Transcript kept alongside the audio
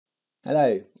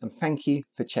Hello, and thank you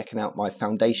for checking out my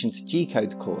Foundation to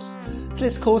G-Code course. So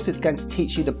this course is going to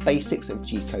teach you the basics of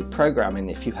G-Code programming.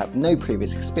 If you have no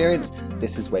previous experience,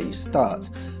 this is where you start.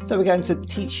 So we're going to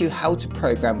teach you how to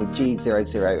program with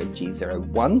G00 and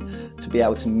G01 to be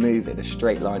able to move in a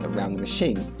straight line around the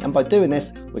machine. And by doing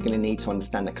this, we're going to need to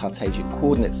understand the Cartesian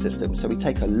coordinate system. So we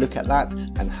take a look at that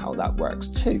and how that works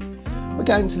too. We're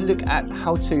going to look at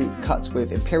how to cut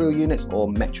with imperial units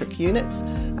or metric units,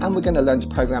 and we're going to learn to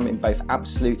program in both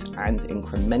absolute and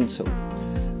incremental.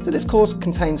 So this course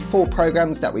contains 4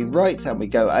 programs that we write and we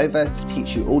go over to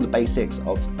teach you all the basics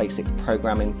of basic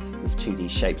programming with 2D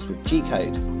shapes with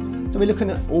G-code. So we're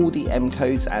looking at all the M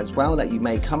codes as well that you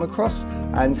may come across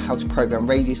and how to program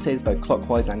radiuses both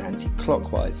clockwise and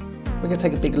anti-clockwise. We're going to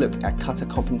take a big look at cutter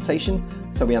compensation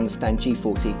so we understand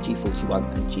G40,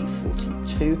 G41 and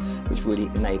G42, which really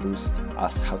enables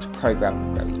us how to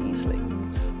program very easily.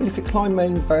 We look at climb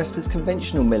milling versus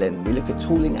conventional milling, we look at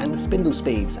tooling and spindle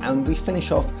speeds, and we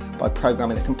finish off by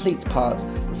programming a complete part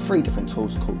with 3 different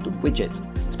tools called the Widget.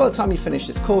 So by the time you finish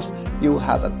this course, you will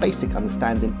have a basic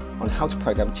understanding on how to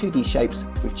program 2D shapes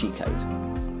with G-code.